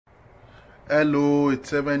Hello,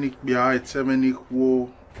 it's Emenik Bia, it's Emenik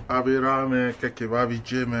Wo, Abirame, Kekebabi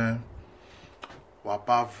Jeme,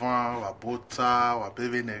 Wabavan, Wabota,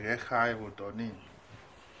 Wabebe Nerecha, Wodoni.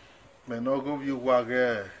 Menogo vi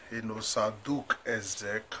wage, Inosaduk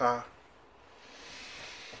Ezeka,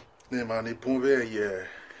 Nemani Pumbe ye,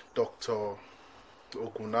 Dr.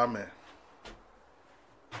 Oguname.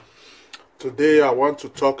 Today I want to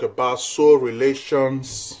talk about Soul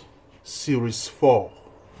Relations Series 4.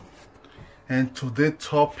 And today's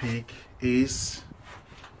topic is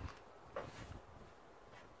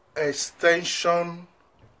extension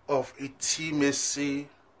of intimacy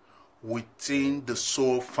within the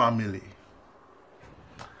soul family.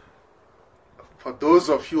 For those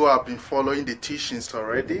of you who have been following the teachings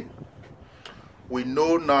already, we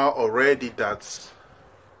know now already that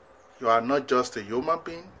you are not just a human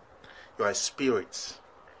being, you are a spirit.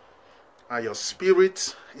 And your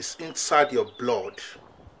spirit is inside your blood.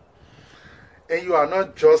 And you are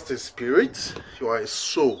not just a spirit, you are a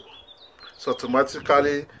soul. So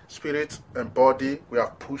automatically, spirit and body, we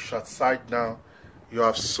have pushed aside now, you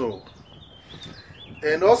have soul.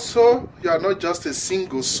 And also, you are not just a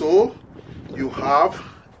single soul, you have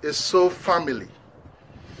a soul family.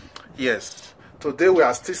 Yes, today we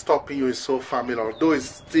are still stopping you in soul family, although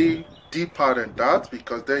it's still deeper than that,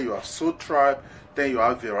 because then you have soul tribe, then you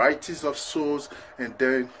have varieties of souls, and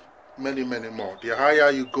then many more. The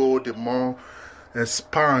higher you go, the more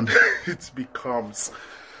expand it becomes.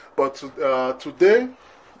 But today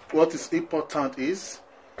what is important is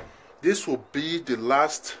this will be the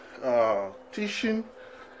last teaching.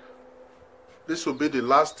 This will be the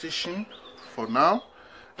last teaching for now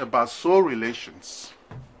about soul relations.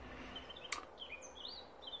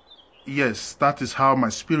 Yes, that is how my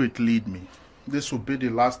spirit lead me. This will be the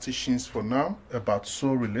last teachings for now about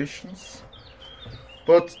soul relations.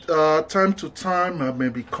 But time to time I may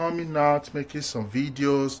be coming out, making some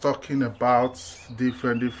videos, talking about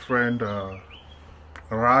different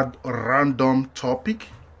random topic.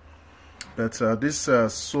 But this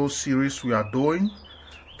soul series we are doing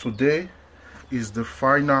today is the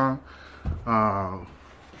final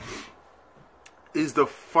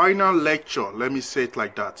lecture. Let me say it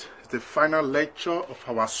like that. It's the final lecture of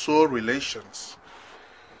our soul relations.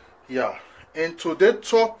 Yeah, and today's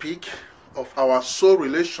topic of our Soul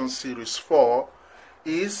Relations Series 4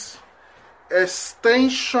 is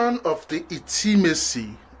extension of the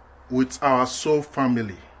intimacy with our soul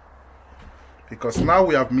family. Because now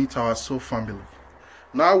we have met our soul family.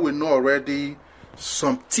 Now we know already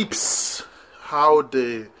some tips, how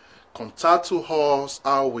they contact to us,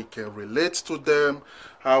 how we can relate to them,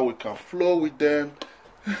 how we can flow with them,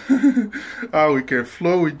 how we can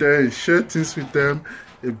flow with them and share things with them.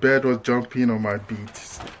 A bird was jumping on my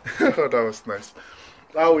beat. Oh, that was nice.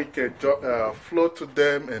 How we can flow to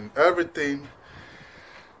them and everything.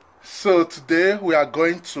 So today we are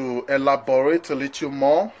going to elaborate a little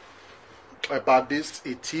more about this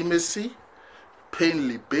intimacy, pain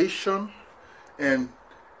libation, and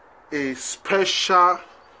a special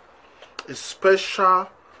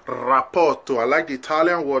rapporto. I like the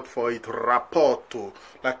Italian word for it, rapporto,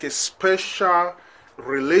 like a special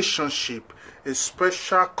relationship, a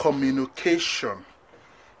special communication.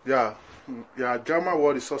 Yeah, German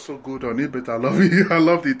word is also good on it, but I love it. I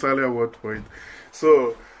love the Italian word for it.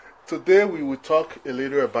 So today we will talk a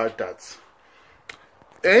little about that.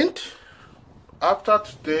 And after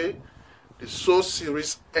today, the soul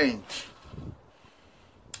series ends.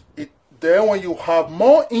 Then when you have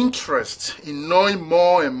more interest in knowing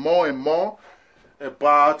more and more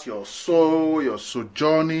about your soul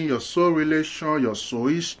journey, your soul relation, your soul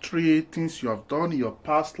history, things you have done in your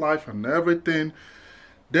past life and everything,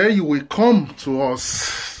 then you will come to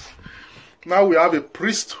us. Now we have a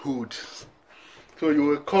priesthood. So you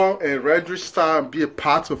will come and register and be a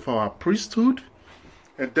part of our priesthood,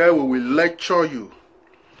 and then we will lecture you.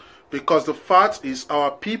 Because the fact is,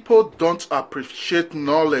 our people don't appreciate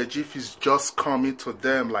knowledge if it's just coming to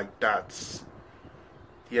them like that.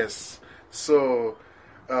 Yes. So,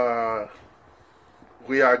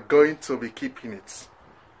 we are going to be keeping it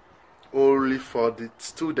only for the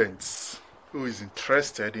students who is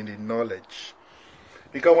interested in the knowledge.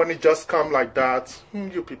 Because when it just comes like that,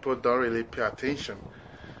 you people don't really pay attention.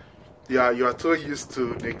 Yeah, you are too used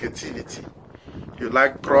to negativity. You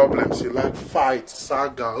like problems, you like fights,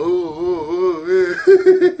 saga.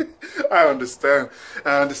 I understand.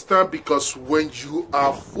 I understand, because when you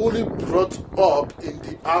are fully brought up in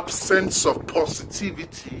the absence of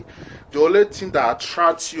positivity, the only thing that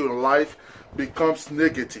attracts you in life becomes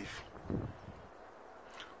negative.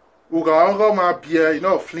 You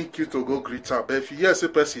know, flink you to go greet her. But if you hear a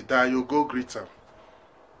person die, you go greet her.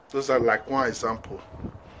 Those are like one example.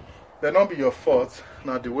 They not be your fault.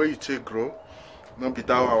 Now the way you take grow, not be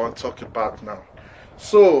that what I want to talk about now.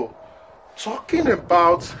 So, talking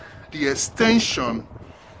about the extension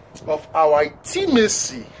of our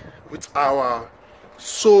intimacy with our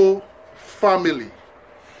soul family.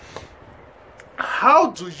 How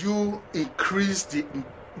do you increase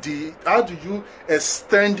how do you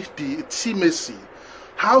extend the intimacy?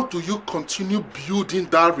 How do you continue building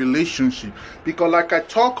that relationship? Because like I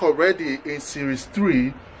talked already in series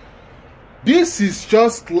 3, this is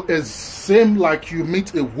just the same like you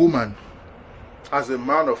meet a woman. As a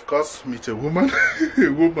man, of course, meet a woman. A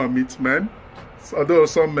woman meets men. Although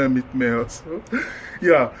some men meet males.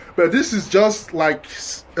 Yeah, but this is just like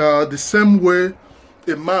the same way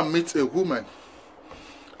a man meets a woman.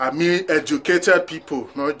 I mean, educated people,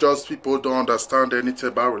 not just people who don't understand anything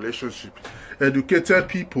about relationship. Educated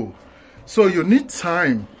people. So you need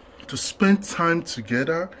time to spend time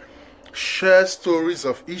together, share stories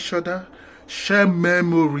of each other, share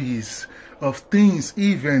memories of things,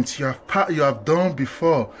 events you have done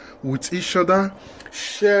before with each other,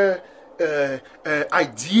 share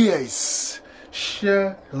ideas,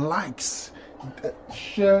 share likes,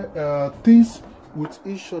 share things with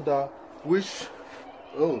each other, which,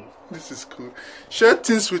 oh, this is cool. Share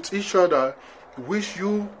things with each other, which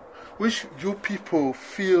you people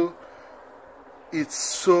feel it's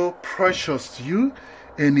so precious to you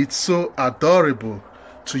and it's so adorable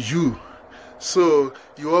to you. So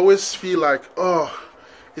you always feel like, oh,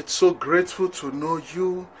 it's so grateful to know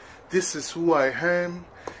you. This is who I am,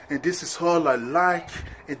 and this is all I like,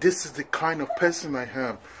 and this is the kind of person I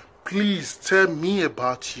am. Please tell me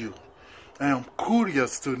about you. I am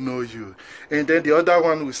curious to know you. And then the other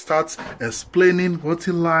one will start explaining what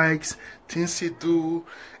he likes, things he do,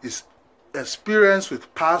 his experience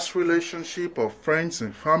with past relationship or friends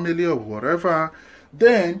and family or whatever.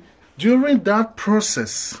 Then during that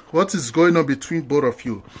process, what is going on between both of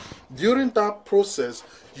you? During that process,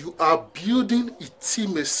 you are building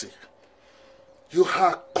intimacy. You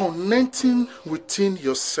are connecting within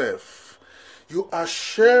yourself. You are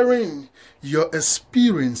sharing your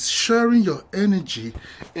experience, sharing your energy,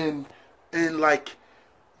 and like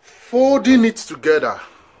folding it together,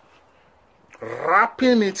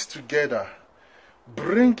 wrapping it together,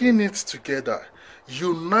 bringing it together,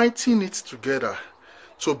 uniting it together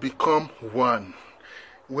to become one.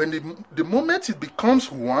 When the moment it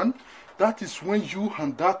becomes one, that is when you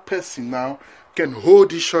and that person now can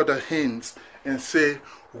hold each other's hands and say,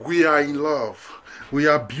 we are in love. We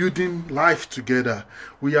are building life together.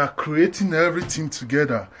 We are creating everything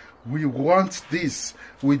together. We want this.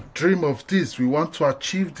 We dream of this. We want to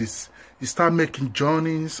achieve this. You start making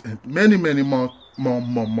journeys and many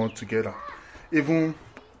more together. Even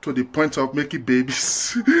to the point of making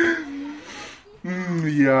babies.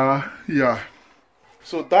 Yeah.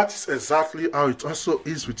 So that is exactly how it also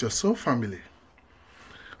is with your soul family.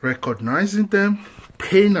 Recognizing them,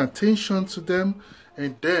 paying attention to them,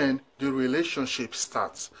 and then the relationship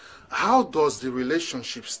starts. How does the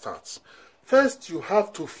relationship start? First, you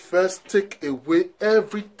have to take away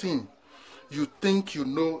everything you think you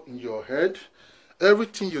know in your head,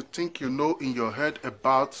 everything you think you know in your head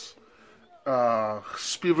about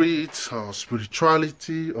spirit or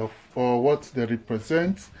spirituality or what they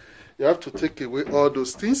represent. You have to take away all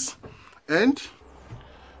those things. And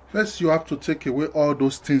first, you have to take away all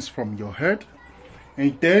those things from your head,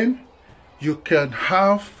 and then you can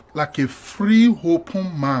have like a free,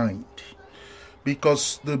 open mind.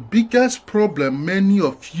 Because the biggest problem many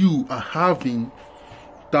of you are having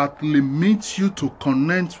that limits you to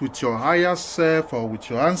connect with your higher self or with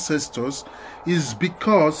your ancestors is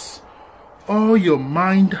because all your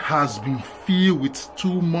mind has been filled with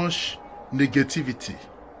too much negativity.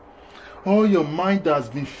 All your mind has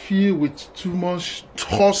been filled with too much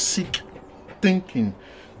toxic thinking,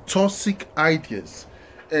 toxic ideas.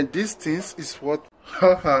 And these things is what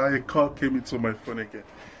a call came into my phone again.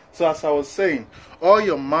 So as I was saying, all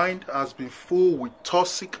your mind has been full with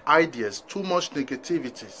toxic ideas, too much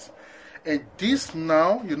negativities. And this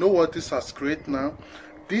now, you know what this has created now?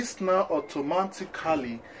 This now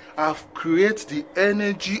automatically have created the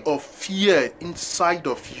energy of fear inside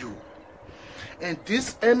of you. And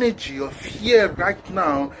this energy of fear right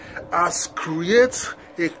now has created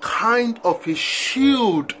a kind of a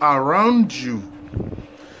shield around you.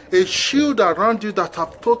 A shield around you that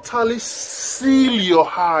have totally sealed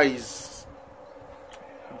your eyes.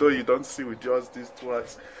 Though you don't see with just these two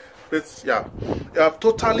eyes. But yeah, you have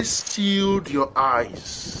totally sealed your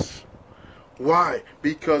eyes. Why?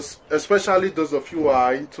 Because, especially those of you who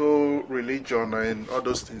are into religion and all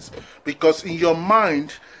those things. Because in your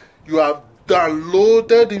mind, you have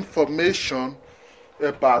downloaded information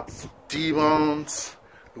about demons,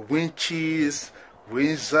 witches,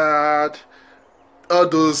 wizard, all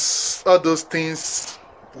those things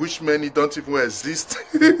which many don't even exist.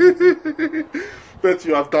 But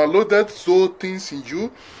you have downloaded those things in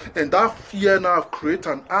you, and that fear now creates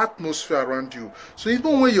an atmosphere around you. So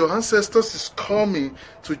even when your ancestors is coming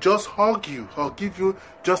to just hug you or give you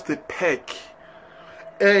just a peck,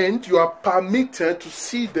 and you are permitted to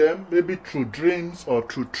see them, maybe through dreams or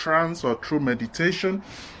through trance or through meditation,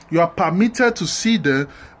 you are permitted to see them,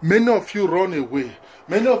 many of you run away.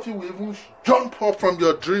 Many of you will even jump up from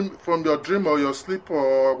your dream or your sleep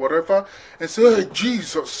or whatever, and say, "Hey,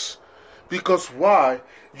 Jesus." Because why?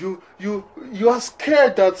 You are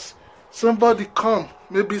scared that somebody come.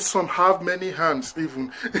 Maybe some have many hands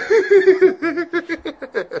even.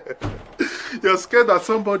 You're scared that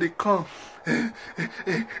somebody come. And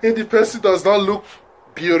the person does not look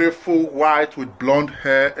beautiful, white with blonde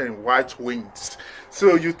hair and white wings.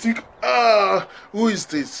 So you think, who is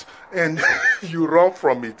this? And you run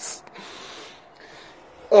from it.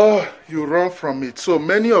 You run from it. So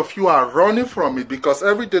many of you are running from it because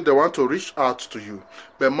every day they want to reach out to you.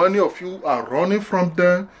 But many of you are running from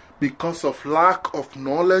them because of lack of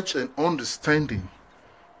knowledge and understanding.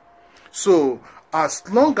 So as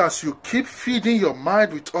long as you keep feeding your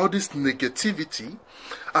mind with all this negativity,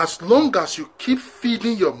 as long as you keep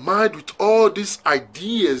feeding your mind with all these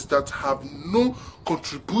ideas that have no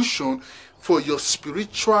contribution for your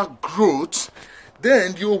spiritual growth,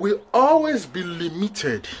 then you will always be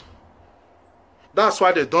limited. That's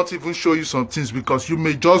why they don't even show you some things, because you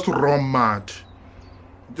may just run mad.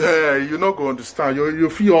 Yeah, you're not going to understand. You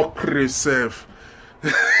feel all crazy.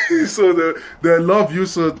 So they love you,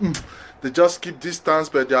 so they just keep distance,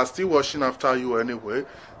 but they are still watching after you anyway.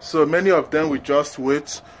 So many of them will just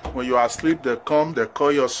wait. When you are asleep, they come, they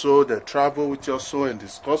call your soul, they travel with your soul and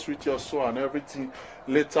discuss with your soul and everything.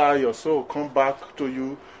 Later, your soul will come back to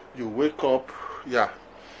you. You wake up. Yeah,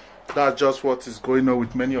 that's just what is going on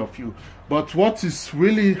with many of you. But what is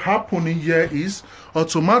really happening here is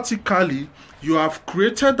automatically you have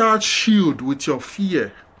created that shield with your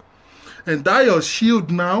fear, and that your shield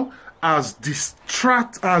now has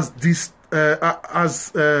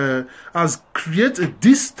create a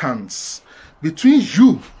distance between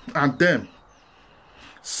you and them.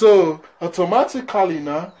 So automatically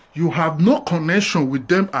now you have no connection with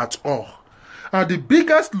them at all. And the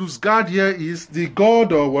biggest loose guard here is the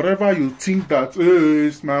God or whatever you think that, hey,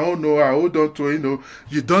 it's my own, no, I hold on to it,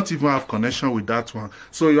 you don't even have connection with that one.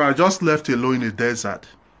 So you are just left alone in the desert.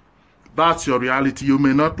 That's your reality. You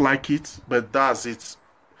may not like it, but that's it.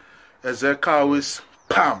 Ezekiel always,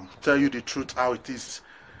 tell you the truth how it is.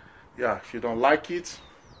 Yeah, if you don't like it,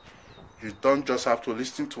 you don't just have to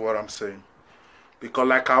listen to what I'm saying. Because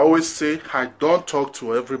like I always say, I don't talk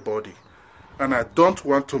to everybody. And I don't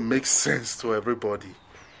want to make sense to everybody.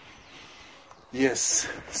 Yes.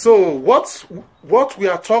 So what we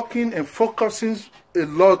are talking and focusing a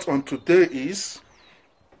lot on today is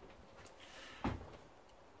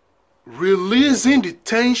releasing the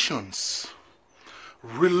tensions,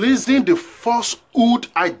 releasing the falsehood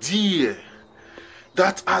idea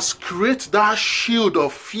that has created that shield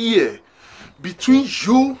of fear between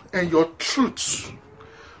you and your truth,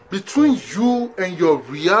 between you and your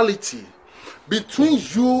reality, between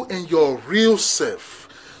you and your real self.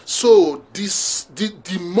 So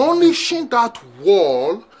demolishing that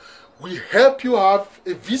wall will help you have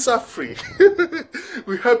a visa free.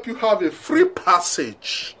 Will help you have a free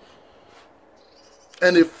passage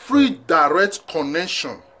and a free direct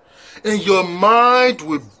connection. And your mind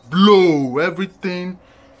will blow everything.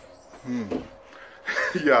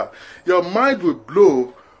 Yeah, your mind will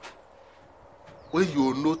blow when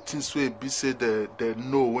you know things will be said, they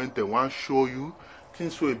know when they want to show you.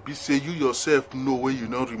 Things will be said, you yourself know when you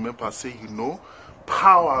don't remember, say you know.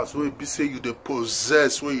 Powers will be said, you they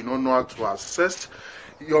possess when you don't know how to access.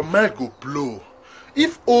 Your mind will blow.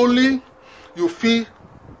 If only you feel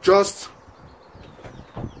just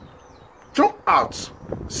jump out.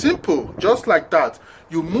 Simple, just like that.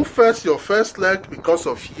 You move first your first leg because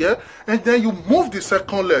of fear, and then you move the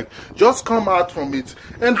second leg. Just come out from it.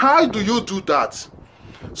 And how do you do that?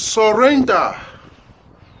 Surrender.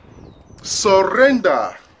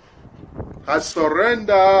 Surrender. I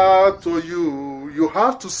surrender to you. You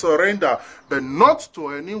have to surrender, but not to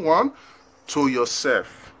anyone, to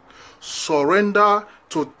yourself. Surrender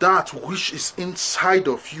to that which is inside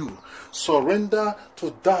of you. Surrender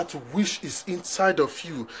to that which is inside of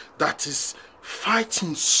you that is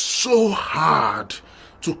fighting so hard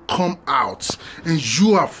to come out, and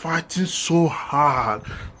you are fighting so hard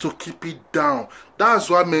to keep it down. That's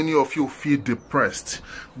why many of you feel depressed.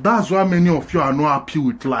 That's why many of you are not happy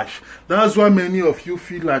with life. That's why many of you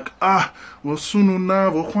feel like,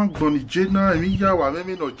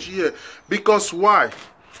 because why?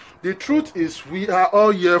 The truth is, we are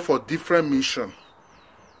all here for different mission.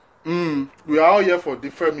 We are all here for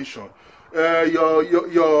different mission.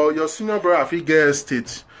 Your senior brother, if he get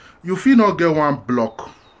estate, you feel not get one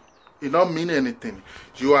block. It don't mean anything.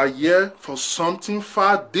 You are here for something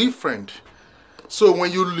far different. So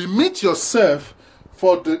when you limit yourself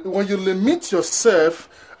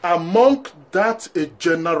among that a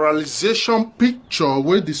generalization picture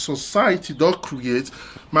where the society don't create,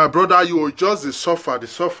 my brother, you will just suffer.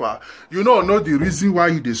 You don't know the reason why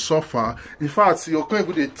you suffer. In fact, you can't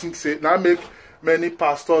even think say now make many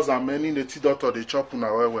pastors and many native doctors they chop on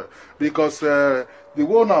well because the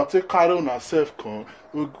one now take carry on herself come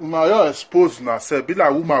now you expose yourself be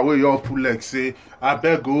like woman where you pull like say I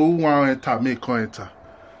beg go one enter make come enter.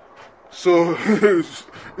 So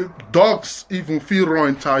dogs even feel wrong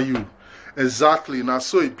enter you. Exactly, now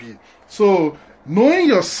so it be. So knowing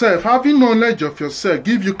yourself, having knowledge of yourself,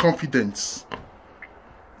 give you confidence.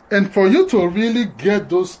 And for you to really get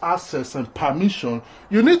those access and permission,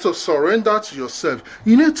 you need to surrender to yourself.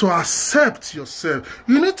 You need to accept yourself.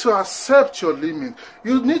 You need to accept your limit.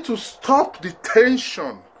 You need to stop the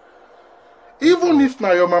tension. Even if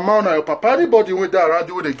now your mama or your papa, anybody when they're around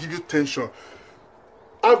you, when they give you tension,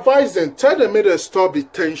 advise them, tell them to stop the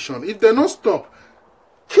tension. If they don't stop,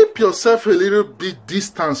 keep yourself a little bit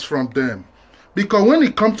distance from them. Because when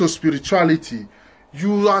it comes to spirituality,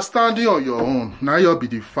 you are standing on your own. Now you'll be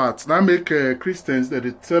the fact. Now make Christians that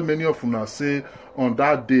they tell many of them say on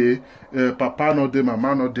that day, Papa not there,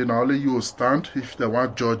 Mama not there, now only you will stand if they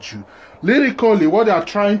want to judge you. Lyrically, what they are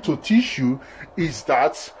trying to teach you is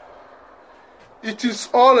that it is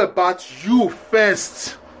all about you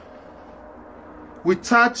first.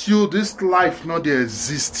 Without you, this life not there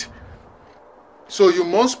exist. So you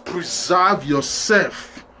must preserve yourself.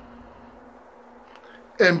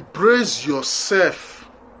 Embrace yourself.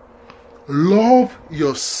 Love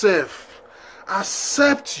yourself.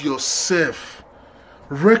 Accept yourself.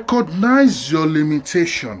 Recognize your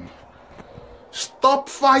limitation. Stop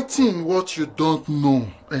fighting what you don't know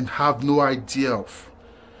and have no idea of.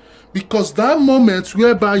 Because that moment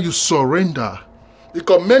whereby you surrender,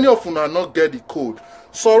 because many of you are not get the code.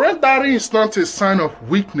 Surrendering is not a sign of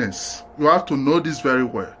weakness. You have to know this very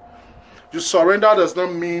well. You surrender does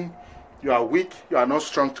not mean you are weak, you are not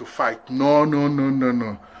strong to fight.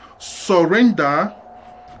 No. Surrender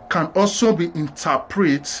can also be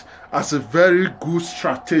interpreted as a very good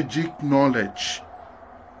strategic knowledge.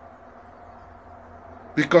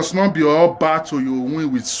 Because not be all battle you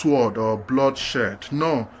win with sword or bloodshed.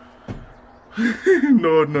 No.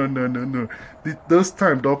 No. Those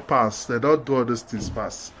times don't pass. They don't do all those things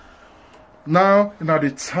pass. Now,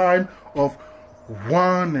 the time of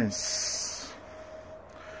oneness.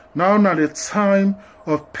 Now, the time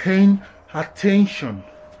of paying attention.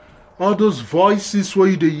 All those voices where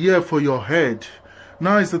you hear for your head.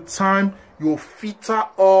 Now is the time you filter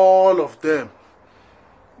all of them.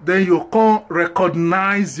 Then you can't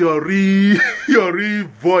recognize your real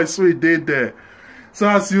voice where they there. So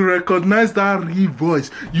as you recognize that real voice,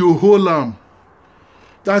 you hold on.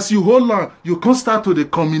 As you hold on, you can start to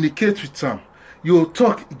communicate with them. You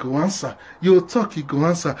talk, he go answer. You talk, he go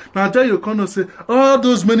answer. Now there you can say, all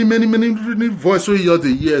those many voices where you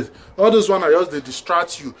hear, all those ones are just they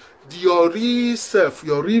distract you. Your real self,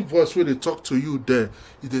 your real voice where they talk to you there,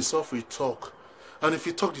 if they soft we talk. And if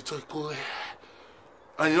you talk, they talk, go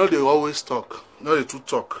and you know they always talk. You know they too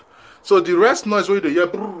talk. So the rest noise where they hear,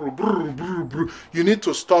 you need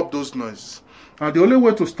to stop those noises. And the only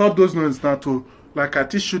way to stop those noises is now to, like I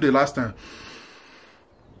teach you the last time,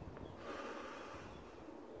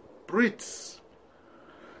 breathe.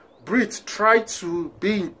 Breathe. Try to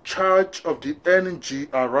be in charge of the energy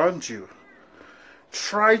around you.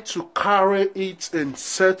 Try to carry it and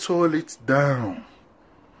settle it down.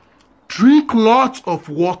 Drink lots of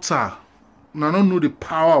water. And I don't know the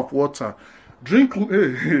power of water. Drink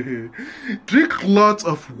lots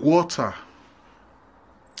of water.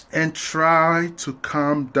 And try to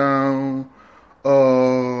calm down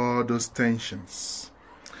all those tensions.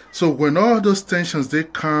 So when all those tensions, they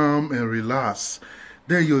come and relax,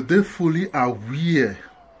 then you're fully aware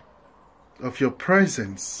of your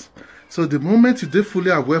presence. So the moment you're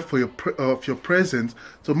fully aware of your presence,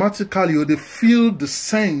 automatically you feel the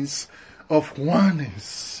sense of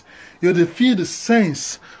oneness. You feel the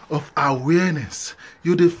sense of awareness.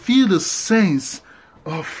 You feel the sense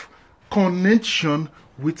of connection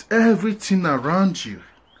with everything around you.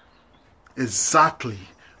 Exactly.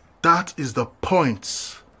 That is the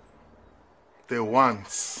point they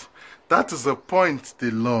want. That is the point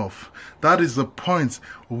they love. That is the point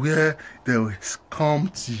where they will come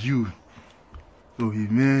to you. Oh,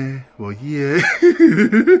 yeah. Oh, yeah.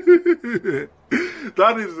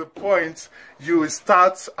 That is the point you will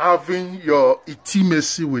start having your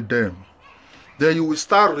intimacy with them. Then you will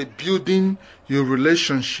start rebuilding your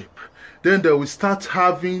relationship. Then they will start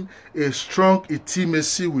having a strong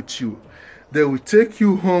intimacy with you. They will take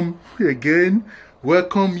you home again,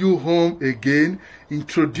 welcome you home again,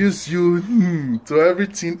 introduce you to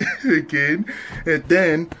everything again, and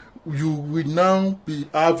then you will now be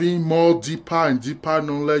having more deeper and deeper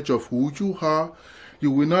knowledge of who you are.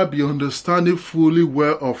 You will now be understanding fully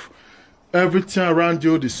well of everything around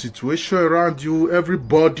you, the situation around you,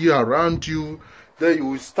 everybody around you. Then you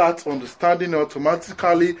will start understanding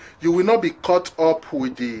automatically. You will not be caught up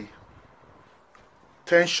with the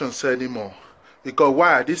tensions anymore. Because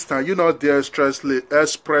why? At this time, you know the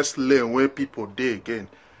express lane where people dey again.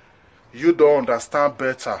 You don't understand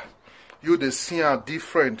better. You they see are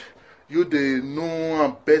different. You they know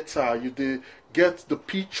am better. You they get the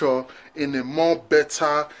picture in a more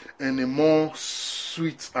better and a more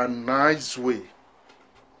sweet and nice way.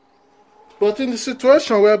 But in the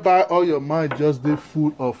situation whereby all your mind just dey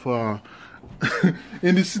full of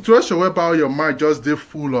in the situation whereby all your mind just dey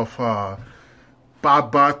full of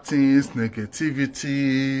bad things,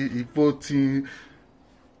 negativity, evil things,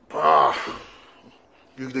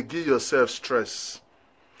 you dey give yourself stress.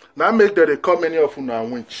 Now make that they call many of you now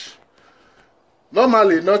winch.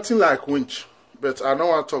 Normally nothing like winch, but I don't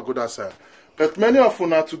want to talk good outside. But many of you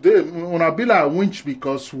now today wanna be like winch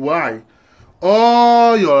because why?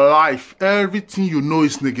 All your life, everything you know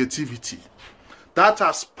is negativity. That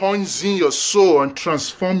has poisoned your soul and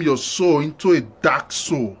transformed your soul into a dark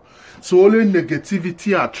soul. So only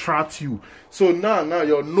negativity attracts you. So now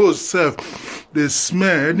your nose self, they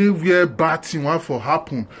smell anywhere bad thing want for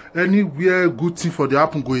happen, anywhere good thing for the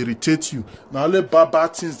happen go irritate you. Now only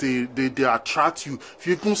bad things they attract you. If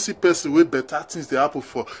you even see person with better things they happen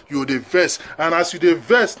for, you the vest. And as you the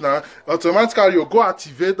vest now, automatically you go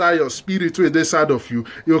activate that your spirit to the side of you.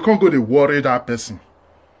 You can't go to worry that person.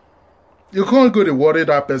 You can't go to worry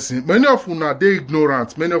that person. Many of you now they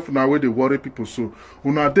ignorant. Many of you now where they worry people. So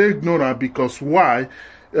you now they ignorant because why?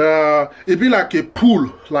 It be like a pool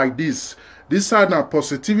like this. This side now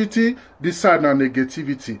positivity, this side now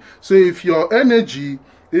negativity. So if your energy,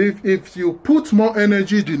 if you put more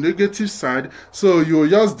energy in the negative side, so you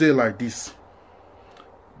just stay like this.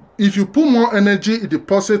 If you put more energy in the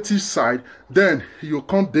positive side, then you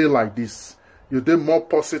can't stay like this. You do more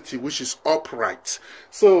positive, which is upright.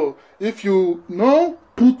 So if you no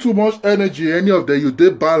put too much energy in any of them, you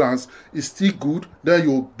do balance, it's still good, then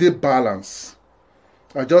you do balance.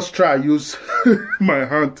 I just try to use my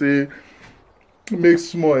hand to make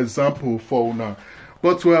small example for now.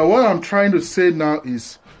 But what I'm trying to say now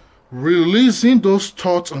is releasing those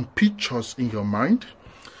thoughts and pictures in your mind,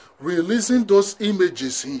 releasing those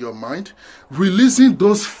images in your mind, releasing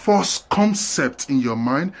those false concepts in your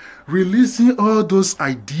mind, releasing all those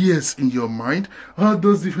ideas in your mind, all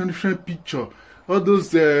those different pictures, all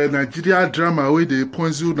those Nigeria drama where they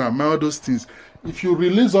point you now, all those things. If you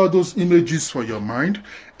release all those images for your mind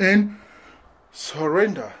and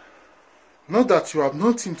surrender, know that you have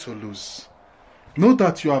nothing to lose. Know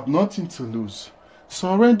that you have nothing to lose.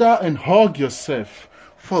 Surrender and hug yourself.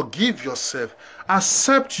 Forgive yourself.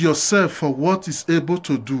 Accept yourself for what is able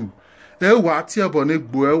to do. Because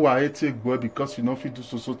you know if you do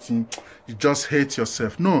so thing, you just hate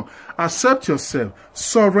yourself. No, accept yourself.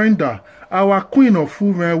 Surrender. Our Queen of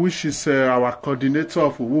Women, which is our coordinator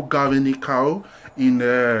of Wugavenikao in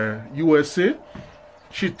USA,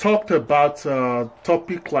 she talked about a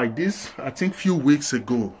topic like this, I think, few weeks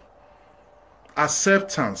ago.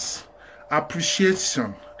 Acceptance,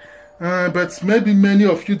 appreciation. But maybe many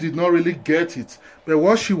of you did not really get it. But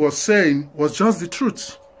what she was saying was just the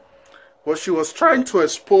truth. What she was trying to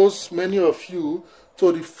expose many of you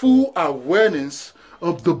to the full awareness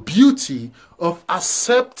of the beauty of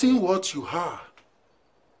accepting what you are.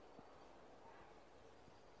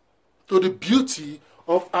 To the beauty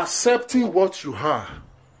of accepting what you are.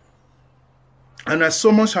 And I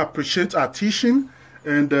so much appreciate her teaching.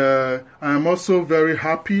 And I am also very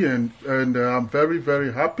happy and I'm very,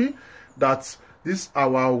 very happy that this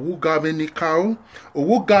our Wugavenikao.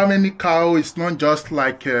 Wugavenikao is not just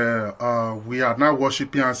like we are now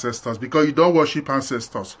worshiping ancestors, because you don't worship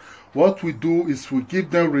ancestors. What we do is we give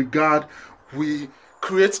them regard, we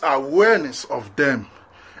create awareness of them,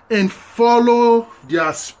 and follow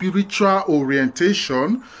their spiritual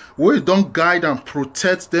orientation, we don't guide and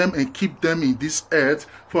protect them and keep them in this earth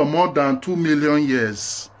for more than 2 million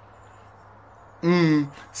years.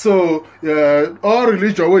 So all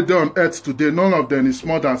religion we do on earth today, none of them is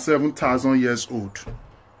more than 7,000 years old.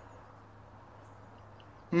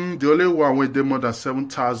 The only one with them more than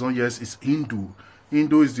 7,000 years is Hindu.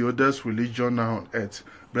 Hindu is the oldest religion now on earth.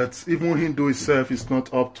 But even Hindu itself is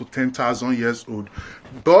not up to 10,000 years old.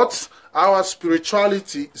 But our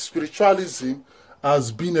spiritualism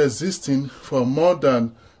has been existing for more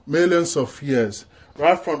than millions of years.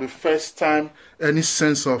 Right from the first time any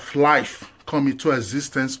sense of life come into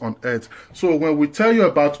existence on earth. So when we tell you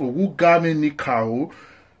about Owugame Nikao,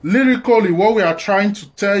 lyrically what we are trying to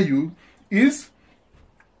tell you is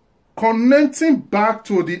connecting back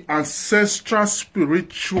to the ancestral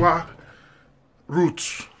spiritual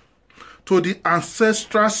roots, to the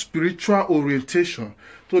ancestral spiritual orientation,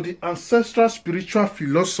 to the ancestral spiritual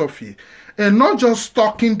philosophy, and not just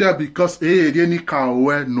talking there because hey,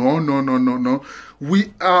 no.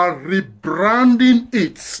 We are rebranding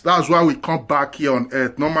it. That's why we come back here on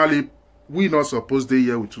earth. Normally, we're not supposed to be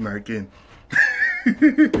here with you again.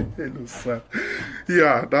 Hello, sir.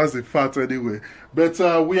 Yeah, that's the fact anyway. But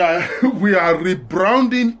we are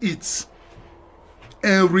rebranding it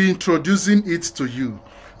and reintroducing it to you.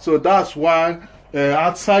 So that's why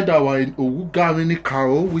outside our Owugame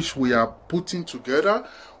Nikao, which we are putting together,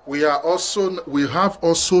 we have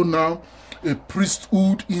also now a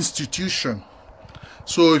Priesthood Institution.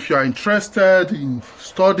 So if you are interested in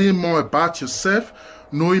studying more about yourself,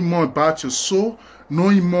 knowing more about your soul,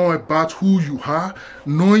 knowing more about who you are,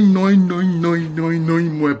 knowing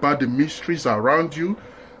more about the mysteries around you,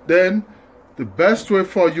 then the best way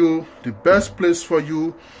for you, the best place for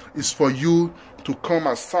you is for you to come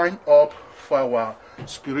and sign up for our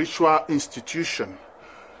spiritual institution.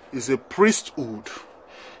 It's a priesthood.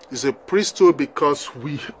 It's a priesthood because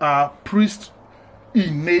we are priests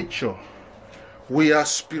in nature. We are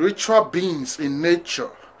spiritual beings in nature.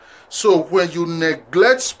 So when you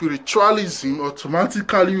neglect spiritualism,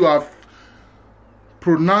 automatically you have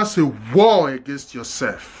pronounced a war against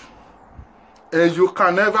yourself. And you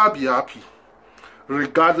can never be happy.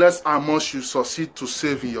 Regardless how much you succeed to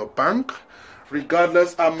save in your bank,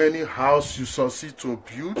 regardless how many houses you succeed to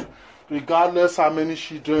build, regardless how many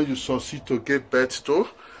children you succeed to give birth to,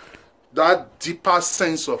 that deeper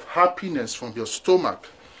sense of happiness from your stomach,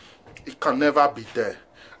 it can never be there.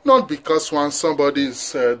 Not because when somebody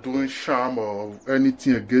is doing sham or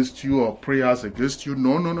anything against you or prayers against you.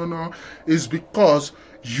 No. It's because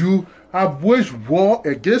you have waged war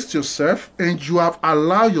against yourself and you have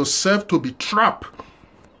allowed yourself to be trapped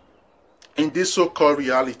in this so-called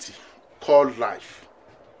reality called life.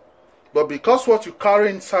 But because what you carry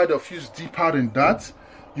inside of you is deeper than that,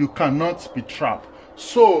 you cannot be trapped.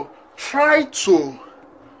 So try to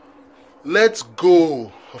let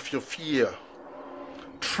go of your fear.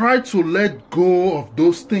 Try to let go of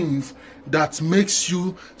those things that makes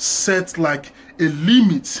you set like a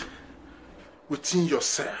limit within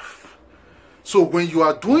yourself. So when you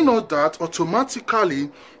are doing all that,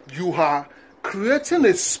 automatically you are creating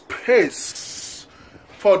a space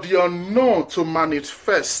for the unknown to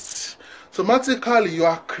manifest. Automatically you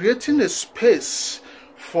are creating a space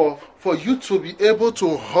for you to be able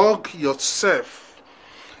to hug yourself.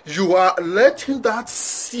 You are letting that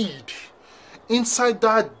seed inside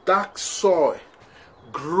that dark soil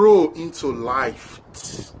grow into life.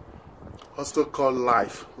 Also called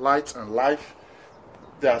life. Light and life,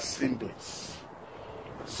 they are symbols.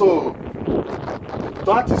 So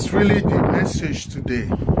that is really the message today.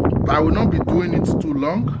 I will not be doing it too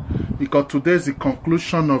long because today is the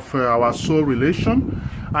conclusion of our soul relation.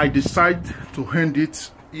 I decide to end it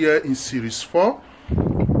here in series 4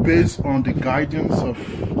 based on the guidance of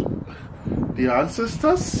the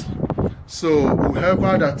ancestors. So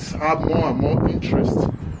whoever that have more and more interest,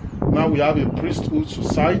 now we have a priesthood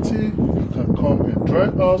society. You can come and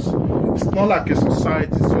join us. It's not like a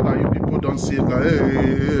society so that you people don't say like,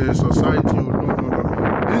 hey, society. No.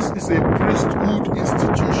 This is a priesthood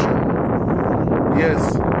institution.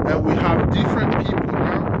 Yes, and we have different people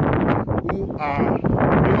now who are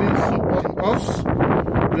really supporting us.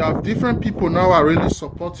 We have different people now who are really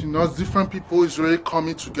supporting us. Different people is really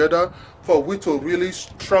coming together for we to really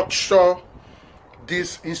structure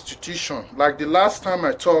this institution. Like the last time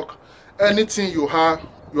I talked, anything you have,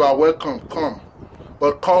 you are welcome, come.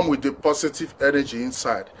 But come with the positive energy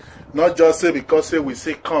inside. Not just say because say we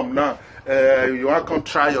say come now, you want to come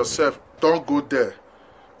try yourself. Don't go there.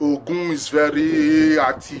 Ogun is very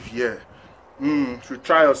active here. If you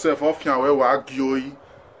try yourself, off your way,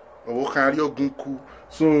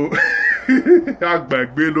 So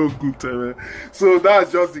so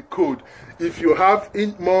that's just the code. If you have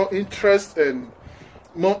more interest and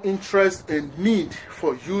need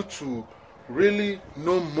for you to really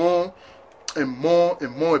know more and more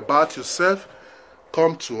about yourself,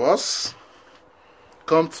 come to us.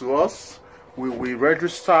 We will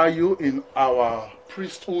register you in our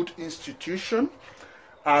Priesthood Institution.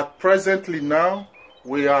 Presently now,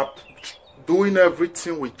 we are doing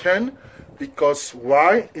everything we can, because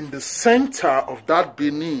why? In the center of that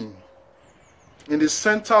Benin,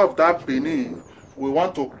 we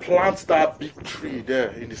want to plant that big tree there.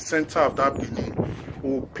 In the center of that Benin,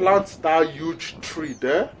 we'll plant that huge tree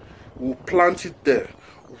there. We'll plant it there,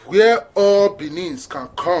 where all Benins can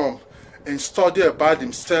come and study about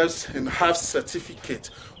themselves and have certificate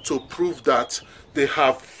to prove that they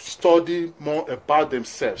have studied more about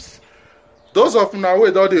themselves. Those of you who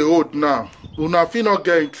are old now, who not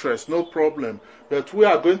get interest, no problem. But we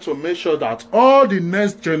are going to make sure that all the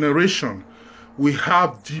next generation will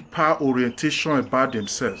have deeper orientation about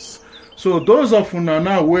themselves. So those of you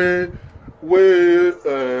now where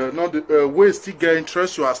still get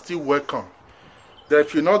interest, you are still welcome. That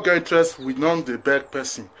if you not get interest, we not the bad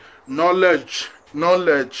person. Knowledge, no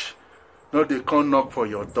they come knock for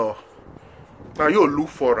your door. Now you look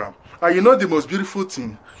for them. And you know the most beautiful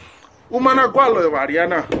thing. Umana gwalo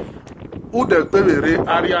Ariana. Who the baby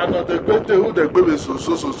Ariana, the baby who the baby so.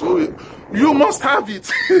 You must have it.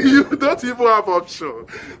 You don't even have option.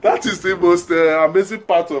 That is the most amazing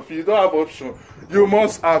part of it. You don't have option. You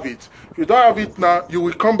must have it. If you don't have it now, you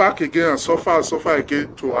will come back again and suffer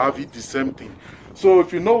again to have it the same thing. So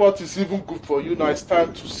if you know what is even good for you, now it's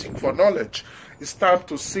time to seek for knowledge. It's time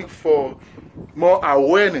to seek for more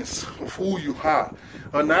awareness of who you are.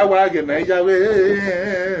 No.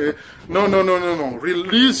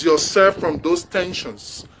 Release yourself from those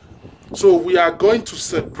tensions. So we are going to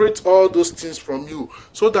separate all those things from you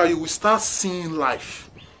so that you will start seeing life.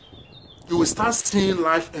 You will start seeing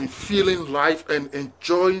life and feeling life and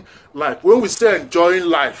enjoying life. When we say enjoying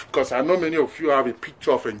life, because I know many of you have a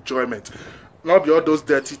picture of enjoyment. Not be all those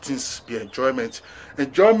dirty things be enjoyment.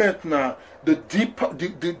 Enjoyment now, the deeper,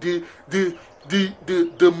 the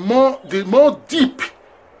more deep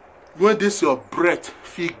when this your breath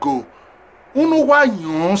feel go. Uno why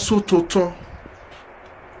you so toto.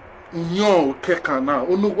 Nyo keka na.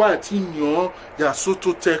 Uno why ti nyo ya so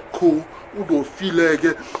toto ko. Udo feel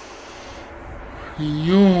again.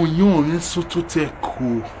 Nyo so toto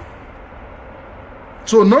ko.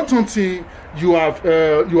 So not until you have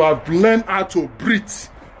learned how to breathe,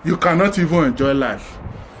 you cannot even enjoy life.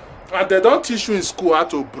 And they don't teach you in school how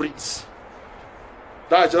to breathe.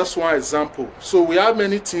 That's just one example. So we have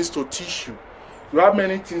many things to teach you. We have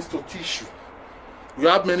many things to teach you. We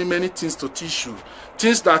have many things to teach you.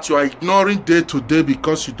 Things that you are ignoring day to day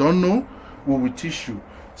because you don't know, we will teach you.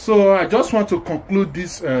 So I just want to conclude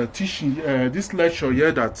this this lecture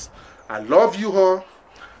here that I love you all.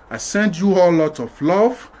 I send you all a lot of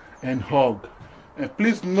love and hug. And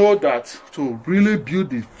please know that to really build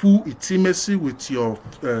the full intimacy with your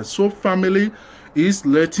soul family is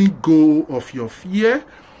letting go of your fear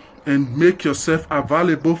and make yourself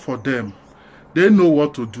available for them. They know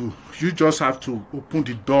what to do. You just have to open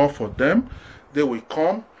the door for them. They will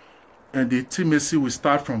come and the intimacy will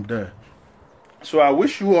start from there. So I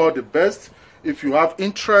wish you all the best. If you have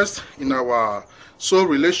interest in our soul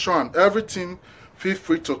relation and everything, feel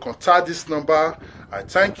free to contact this number. I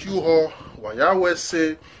thank you all. Wayahweh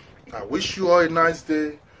say, I wish you all a nice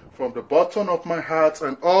day from the bottom of my heart,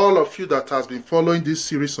 and all of you that has been following this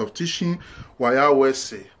series of teaching. Wayahweh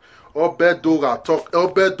say, Obedoga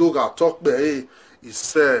talk be he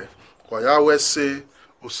said, Wayahweh say,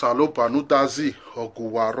 Usalo panudazi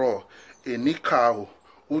oguwaro enikao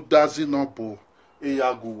udazi nobo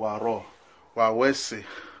eyaguwaro. Wawese.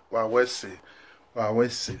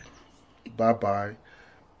 Bye bye.